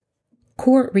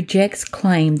Court rejects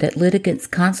claim that litigants'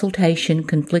 consultation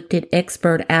conflicted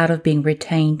expert out of being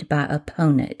retained by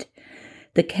opponent.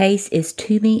 The case is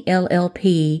Toomey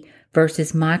LLP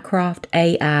versus Mycroft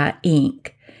AI,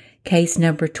 Inc., case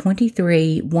number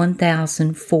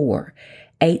 23-1004,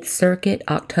 8th Circuit,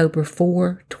 October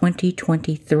 4,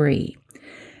 2023.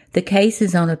 The case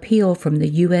is on appeal from the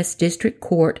U.S. District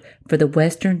Court for the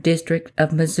Western District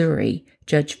of Missouri,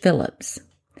 Judge Phillips.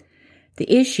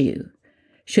 The issue: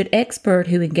 should expert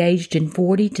who engaged in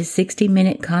 40 to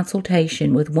 60-minute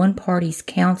consultation with one party's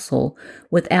counsel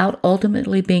without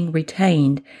ultimately being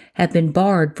retained have been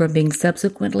barred from being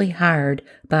subsequently hired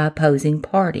by opposing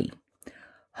party?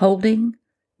 Holding: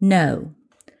 no.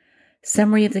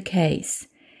 Summary of the case.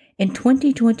 In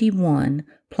 2021,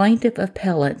 plaintiff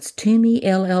appellants Toomey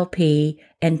LLP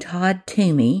and Todd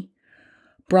Toomey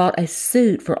brought a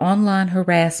suit for online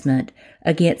harassment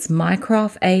against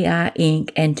Mycroft AI,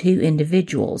 Inc. and two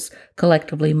individuals,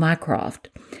 collectively Mycroft.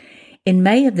 In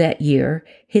May of that year,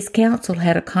 his counsel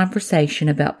had a conversation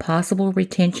about possible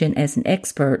retention as an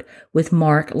expert with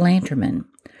Mark Lanterman.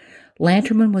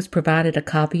 Lanterman was provided a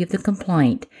copy of the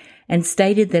complaint and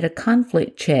stated that a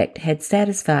conflict check had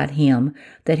satisfied him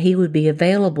that he would be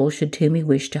available should Toomey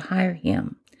wish to hire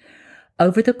him.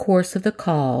 Over the course of the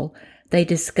call, they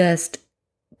discussed,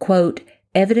 quote,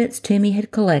 evidence Toomey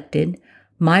had collected,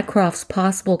 Mycroft's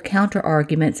possible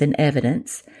counterarguments and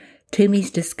evidence,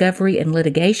 Toomey's discovery and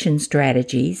litigation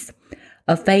strategies,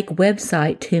 a fake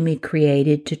website Toomey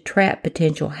created to trap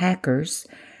potential hackers,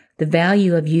 the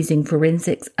value of using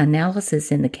forensics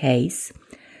analysis in the case,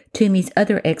 Toomey's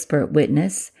other expert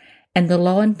witness, and the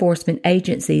law enforcement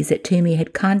agencies that Toomey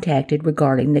had contacted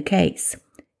regarding the case.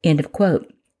 End of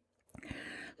quote.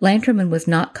 Lanterman was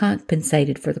not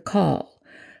compensated for the call,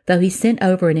 though he sent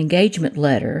over an engagement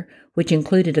letter, which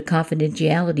included a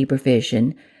confidentiality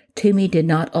provision. Toomey did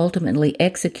not ultimately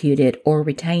execute it or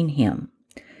retain him.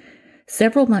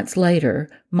 Several months later,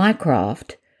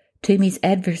 Mycroft, Toomey's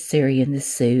adversary in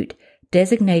this suit,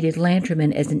 designated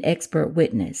Lanterman as an expert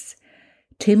witness.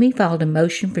 Toomey filed a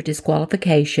motion for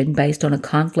disqualification based on a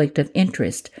conflict of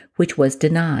interest, which was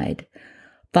denied.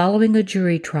 Following a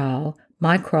jury trial,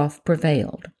 Mycroft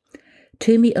prevailed.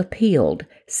 Toomey appealed,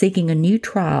 seeking a new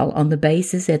trial on the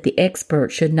basis that the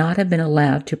expert should not have been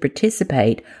allowed to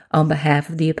participate on behalf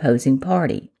of the opposing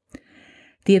party.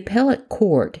 The appellate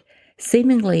court,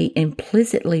 seemingly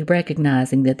implicitly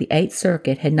recognizing that the Eighth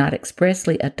Circuit had not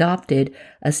expressly adopted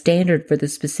a standard for the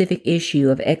specific issue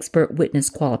of expert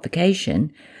witness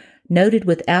qualification, noted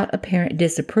without apparent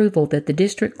disapproval that the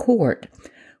district court,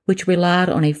 which relied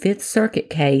on a Fifth Circuit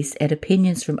case and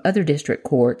opinions from other district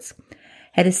courts,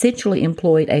 had essentially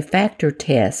employed a factor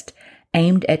test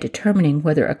aimed at determining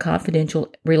whether a confidential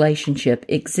relationship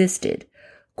existed.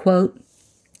 Quote,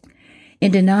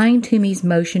 in denying Toomey's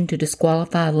motion to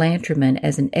disqualify Lanterman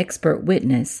as an expert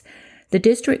witness, the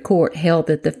district court held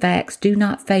that the facts do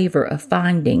not favor a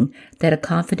finding that a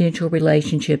confidential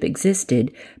relationship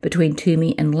existed between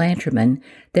Toomey and Lanterman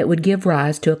that would give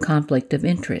rise to a conflict of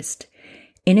interest.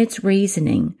 In its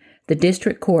reasoning, the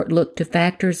district court looked to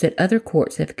factors that other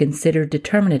courts have considered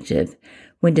determinative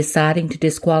when deciding to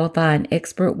disqualify an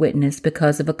expert witness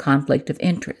because of a conflict of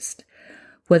interest.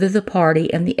 Whether the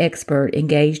party and the expert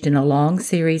engaged in a long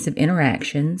series of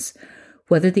interactions,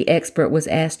 whether the expert was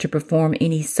asked to perform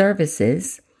any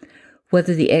services,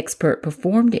 whether the expert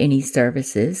performed any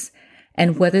services,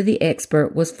 and whether the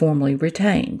expert was formally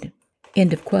retained.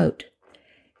 End of quote.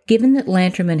 Given that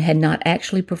Lanterman had not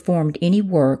actually performed any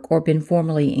work or been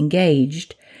formally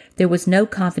engaged, there was no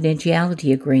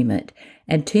confidentiality agreement,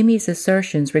 and Toomey's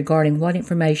assertions regarding what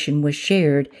information was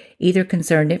shared either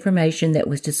concerned information that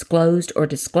was disclosed or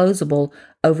disclosable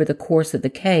over the course of the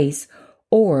case,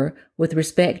 or, with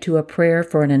respect to a prayer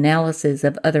for an analysis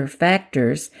of other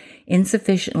factors,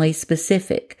 insufficiently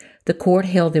specific. The court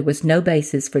held there was no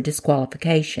basis for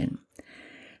disqualification.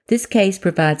 This case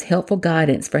provides helpful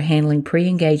guidance for handling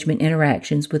pre-engagement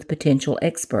interactions with potential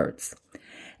experts.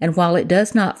 And while it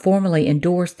does not formally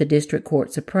endorse the district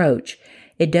court's approach,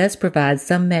 it does provide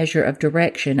some measure of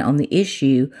direction on the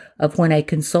issue of when a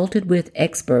consulted with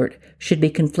expert should be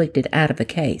conflicted out of a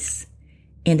case.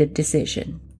 End of decision.